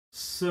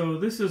So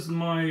this is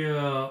my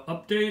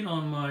update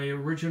on my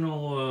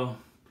original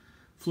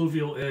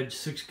Fluval Edge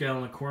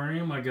 6-gallon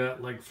aquarium I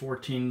got like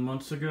 14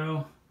 months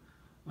ago.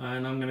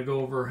 And I'm going to go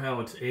over how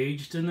it's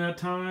aged in that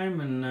time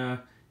and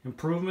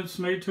improvements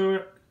made to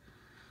it.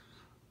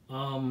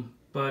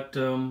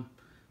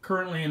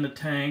 Currently in the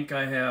tank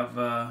I have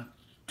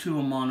 2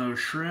 Amano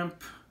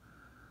shrimp.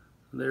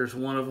 There's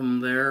one of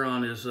them there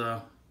on his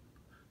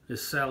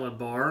salad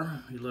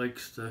bar. He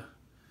likes to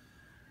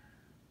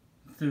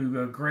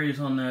graze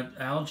on that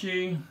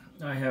algae.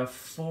 I have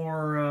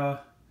 4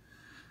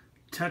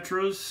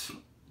 tetraneons,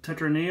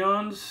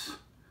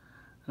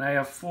 and I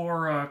have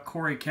 4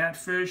 Cory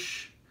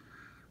catfish.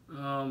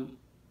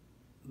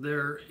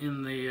 They're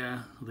in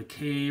the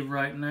cave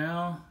right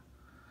now.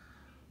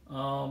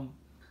 I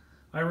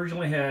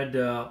originally had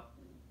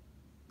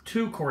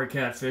 2 Cory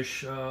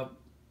catfish, or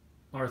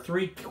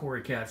 3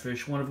 Cory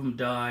catfish. One of them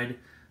died,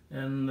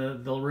 and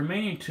the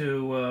remaining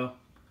 2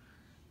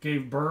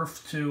 gave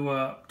birth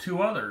to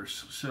 2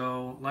 others.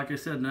 So, like I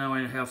said, now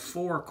I have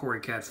 4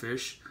 Cory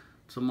catfish.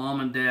 It's a mom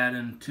and dad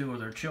and 2 of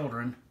their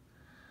children.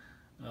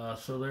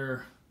 So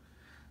they're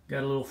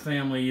got a little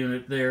family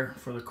unit there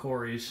for the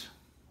Corys.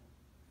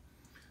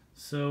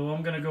 So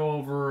I'm going to go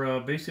over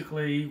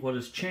basically what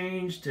has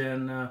changed,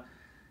 and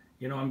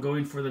I'm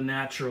going for the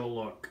natural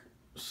look.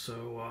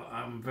 So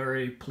I'm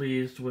very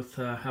pleased with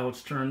how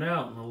it's turned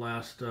out in the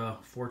last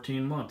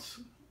 14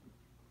 months.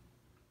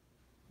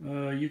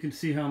 You can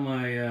see how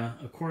my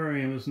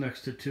aquarium is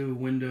next to 2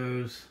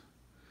 windows,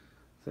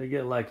 so I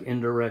get like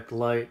indirect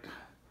light,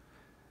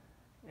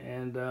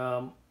 and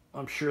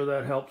I'm sure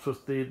that helps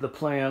with the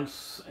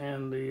plants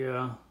and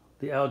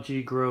the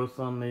algae growth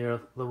on the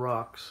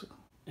rocks.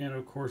 And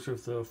of course,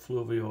 with the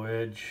Fluval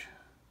Edge,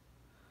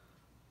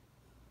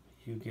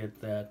 you get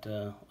that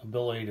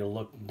ability to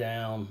look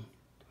down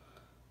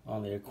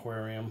on the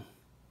aquarium.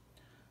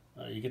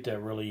 You get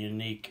that really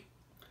unique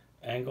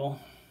angle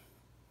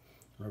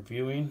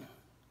viewing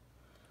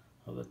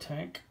of the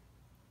tank,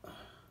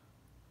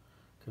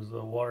 because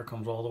the water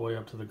comes all the way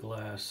up to the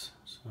glass.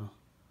 So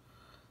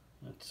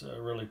it's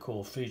a really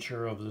cool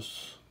feature of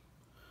this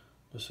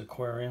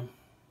aquarium.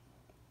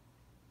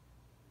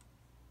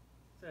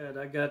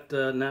 I got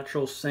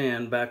natural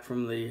sand back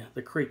from the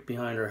creek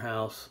behind our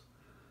house,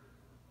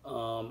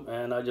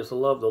 and I just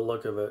love the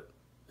look of it.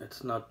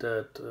 It's not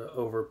that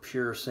over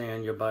pure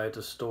sand you buy at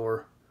the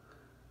store,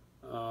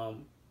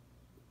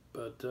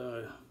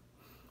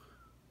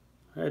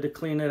 I had to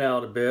clean it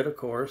out a bit, of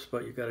course,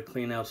 but you got to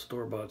clean out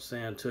store-bought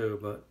sand too.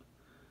 But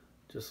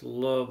just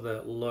love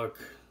that look.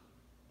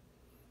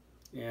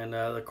 And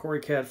the Cory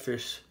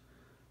catfish,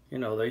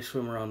 they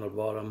swim around the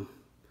bottom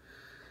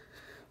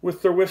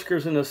with their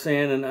whiskers in the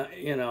sand,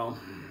 and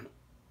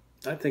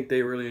I think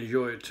they really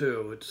enjoy it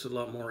too. It's a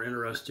lot more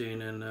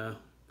interesting and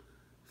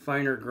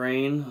finer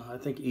grain. I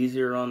think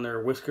easier on their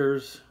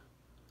whiskers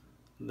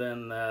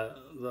than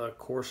the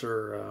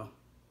coarser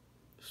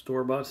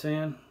store-bought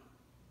sand.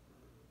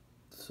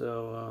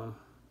 So,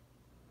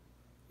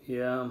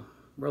 yeah, I'm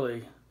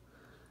really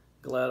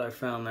glad I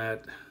found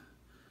that.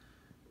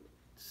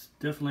 It's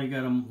definitely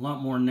got a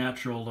lot more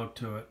natural look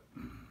to it.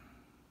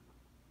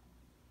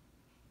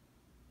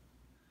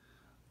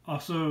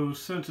 Also,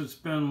 since it's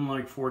been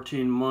like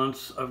 14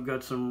 months, I've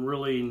got some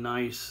really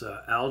nice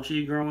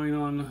algae growing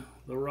on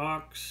the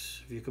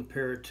rocks. If you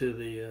compare it to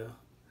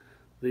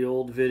the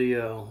old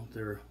video,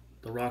 the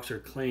rocks are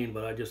clean,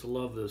 but I just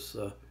love this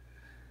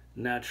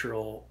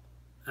natural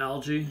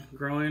algae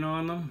growing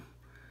on them,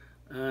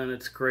 and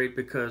it's great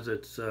because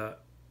it's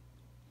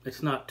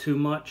not too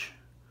much,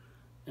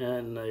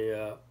 and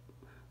the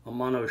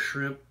Amano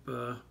shrimp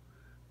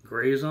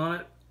graze on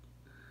it.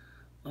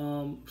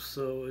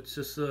 So it's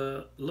just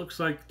looks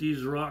like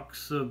these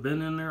rocks have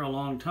been in there a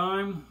long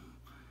time,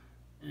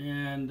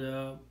 and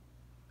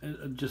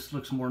it just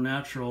looks more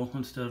natural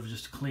instead of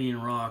just clean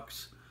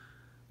rocks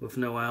with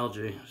no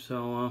algae.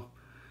 So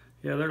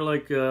yeah, they're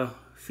like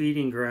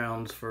feeding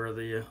grounds for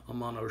the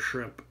Amano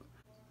shrimp.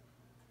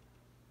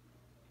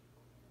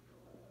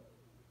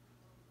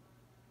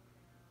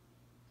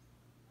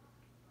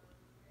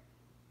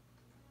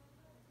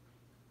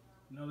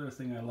 Another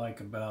thing I like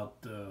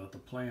about the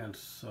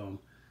plants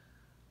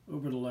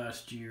over the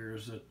last year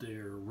is that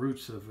their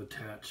roots have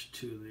attached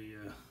to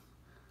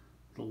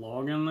the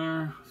log in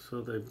there, so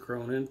they've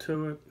grown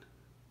into it,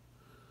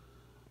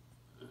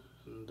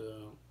 and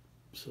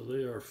so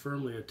they are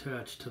firmly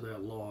attached to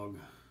that log.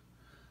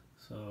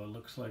 So it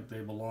looks like they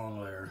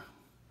belong there.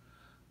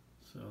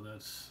 So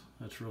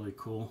that's really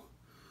cool.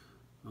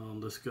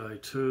 This guy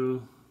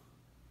too.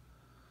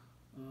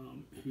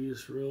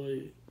 His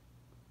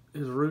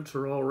roots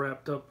are all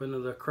wrapped up into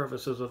the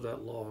crevices of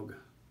that log.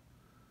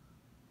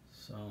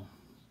 So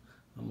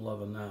I'm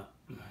loving that.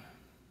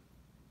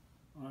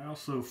 I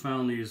also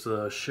found these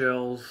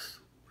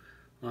shells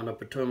on the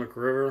Potomac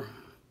River.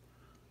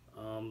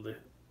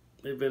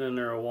 They've been in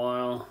there a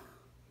while,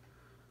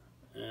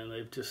 and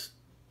they've just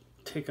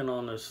taken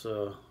on this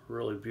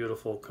really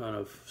beautiful kind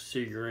of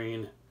sea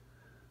green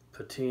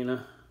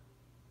patina,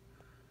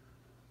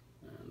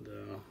 and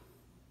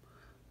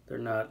They're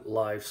not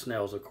live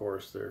snails, of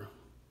course. They're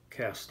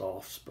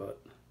cast-offs,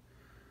 but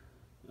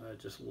I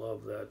just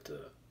love that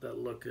that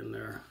look in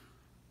there.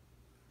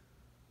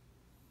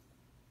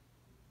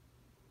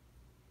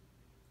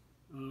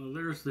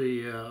 There's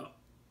the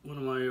one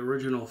of my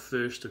original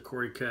fish, the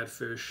Cory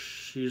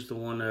catfish. She's the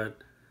one that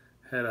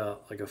had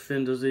like a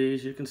fin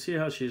disease. You can see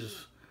how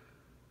she's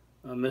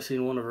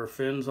missing one of her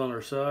fins on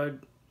her side,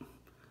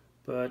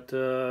 but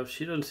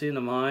she doesn't seem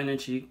to mind, and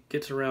she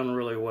gets around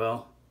really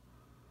well.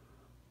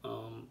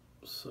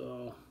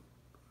 So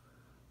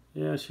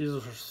yeah, she's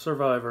a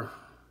survivor.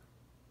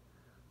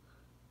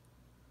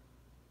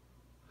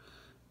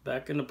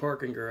 Back in the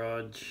parking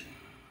garage.